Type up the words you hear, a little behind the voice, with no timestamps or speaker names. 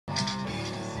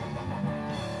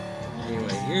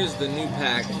here's the new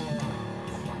pack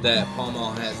that Pall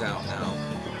Mall has out now.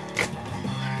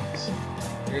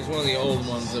 Here's one of the old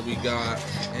ones that we got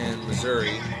in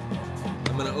Missouri.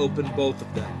 I'm going to open both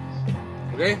of them.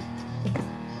 Okay?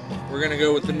 We're going to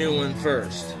go with the new one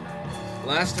first.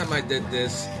 Last time I did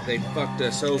this, they fucked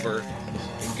us over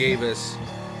and gave us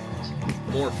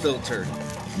more filter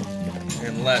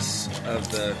and less of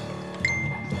the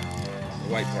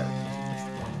white part.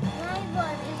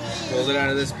 Pulled it out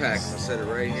of this pack. I'll set it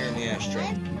right here in the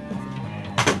ashtray.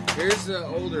 Here's the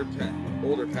older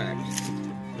pack.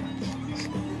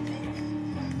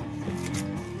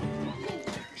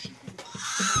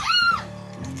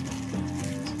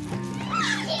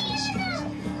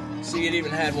 See, it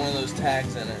even had one of those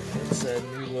tags in it. It said,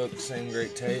 "New look, same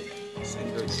great taste."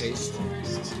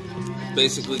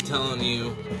 Basically telling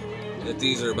you that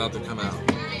these are about to come out.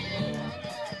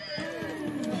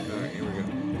 Alright, here we go.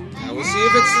 Now we'll see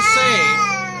if it's the same.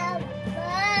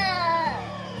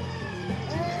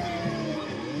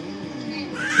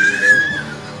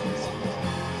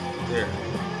 There.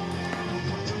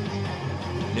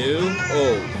 New,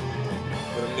 old.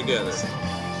 Put them together. With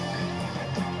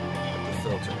the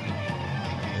filter.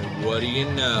 And what do you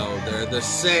know? They're the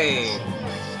same.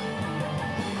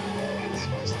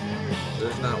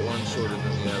 There's not one shorter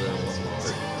than the other and one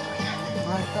longer.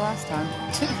 Like the last time.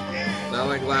 Not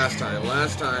like last time.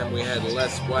 Last time we had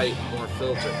less white, more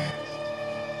filter.